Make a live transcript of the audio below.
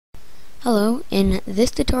Hello, in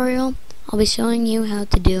this tutorial I'll be showing you how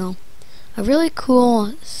to do a really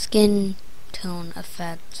cool skin tone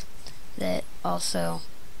effect that also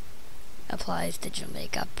applies digital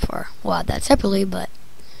makeup for, we'll add that separately, but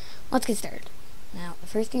let's get started. Now the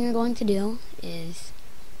first thing you're going to do is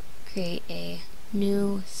create a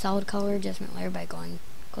new solid color adjustment layer by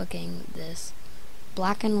clicking this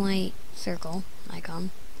black and white circle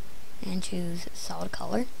icon and choose solid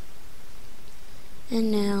color.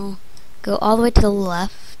 And now go all the way to the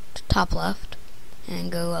left, top left,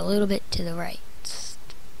 and go a little bit to the right. Just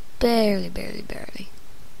barely. Right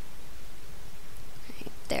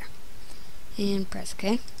there. And press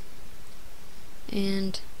OK.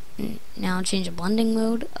 And now change the blending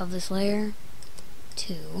mode of this layer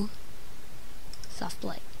to soft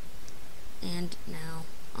light. And now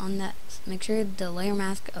on that, make sure the layer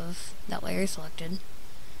mask of that layer is selected.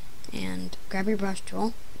 And grab your brush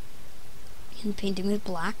tool and painting with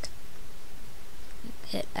black.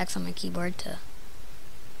 Hit X on my keyboard to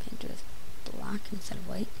paint with black instead of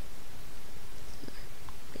white.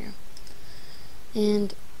 There.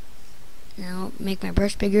 And now make my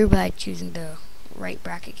brush bigger by choosing the right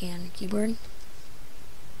bracket key on your keyboard.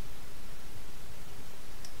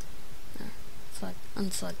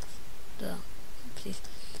 Unselect the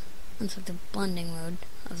blending mode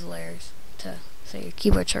of the layers so your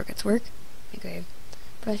keyboard shortcuts work. Make your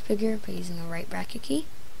brush bigger by using the right bracket key.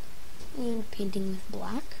 And painting with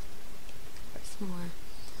black, or smaller.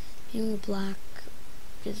 Painting with black,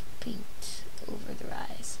 just paint over their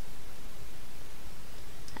eyes.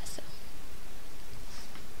 As so.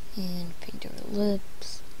 And paint over the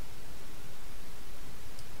lips.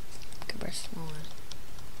 Make a brush smaller.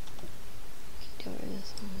 Paint over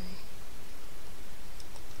this eye.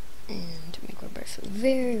 And make our brush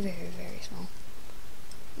very small.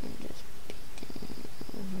 And just painting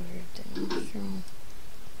over the nostril.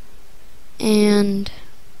 And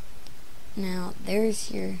now there's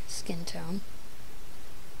your skin tone.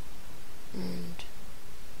 And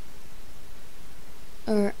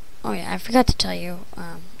oh yeah, I forgot to tell you,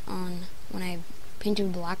 when I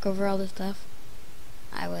painted black over all this stuff,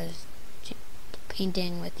 I was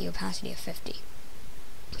painting with the opacity of 50.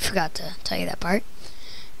 Forgot to tell you that part.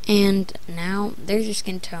 And now there's your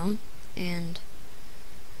skin tone, and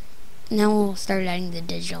now we'll start adding the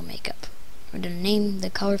digital makeup. We're going to name the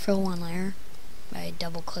color fill one layer by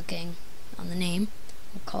double clicking on the name.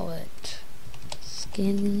 We'll call it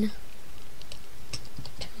skin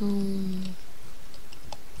tone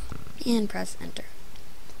and press enter.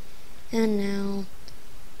 And now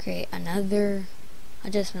create another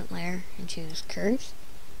adjustment layer and choose curves.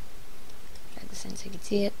 Drag this in so you can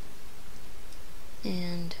see it.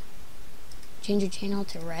 And change your channel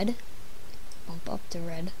to red. Bump up the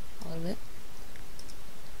red a little bit.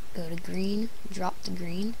 Go to green, drop the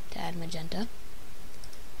green to add magenta,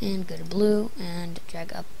 and go to blue and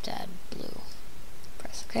drag up to add blue.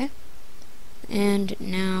 Press OK. And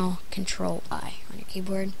now Control I on your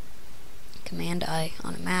keyboard, Command I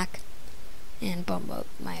on a Mac, and bump up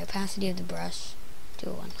my opacity of the brush to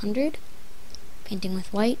 100. Painting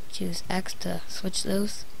with white, choose X to switch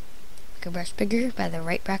those. Make a brush bigger by the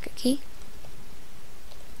right bracket key.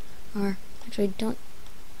 Or actually, don't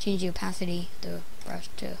change the opacity of the brush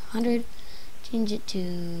to 100, change it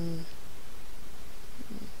to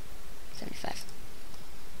 75,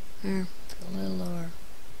 or a little lower,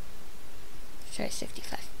 try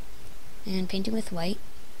 65. And painting with white,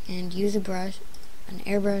 and use a brush, an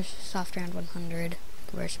airbrush, soft round 100,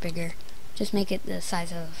 brush bigger, just make it the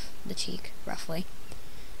size of the cheek, roughly,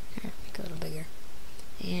 or make it a little bigger,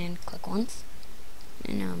 and click once.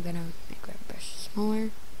 And now I'm gonna make my brush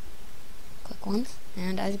smaller. Click once,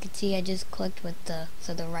 and as you can see, I just clicked with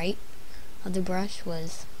so the right of the brush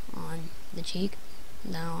was on the cheek.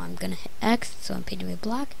 Now I'm gonna hit X, so I'm painting with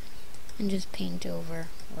black, and just paint over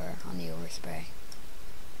or on the overspray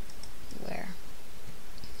where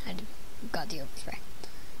I got the overspray.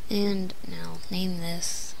 And now name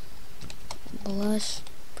this blush,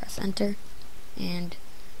 press enter, and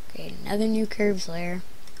create another new curves layer.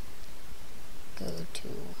 Go to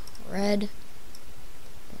red.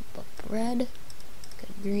 Bump up red, go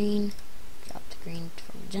to green, drop the green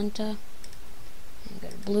for magenta, and go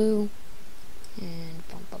to blue, and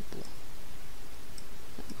bump up blue.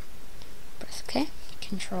 Press OK,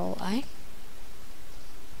 Control I.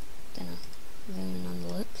 Then I'll zoom in on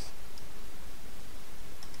the lips.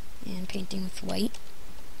 And painting with white,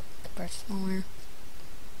 brush smaller.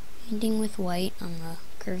 Painting with white on the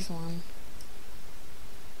curves one.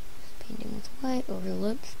 Painting with white over the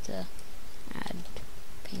lips to add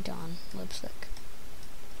paint on lipstick.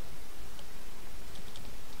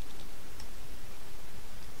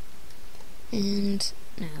 And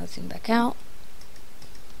now let's zoom back out.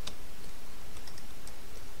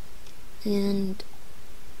 And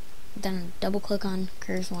then double click on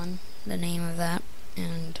Curves 1, the name of that,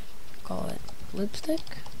 and call it lipstick.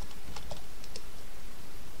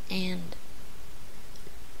 And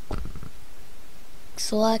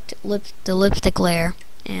select the lipstick layer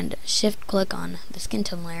and shift click on the skin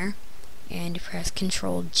tone layer and press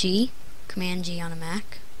Control G, Command G on a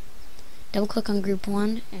Mac. Double click on group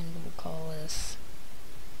 1 and we'll call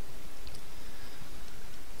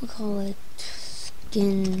it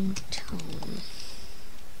skin tone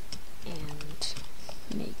and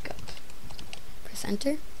makeup. Press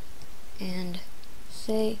enter and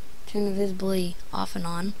say turn the visibility off and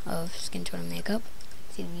on of skin tone and makeup.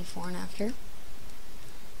 See the before and after.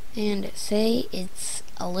 And say it's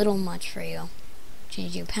a little much for you.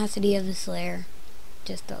 Change the opacity of this layer,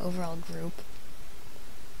 just the overall group.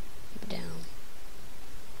 Keep it down.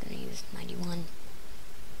 I'm gonna use 91.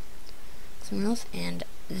 Somewhere else, and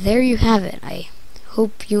there you have it. I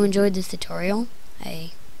hope you enjoyed this tutorial.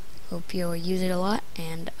 I hope you'll use it a lot,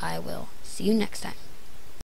 and I will see you next time.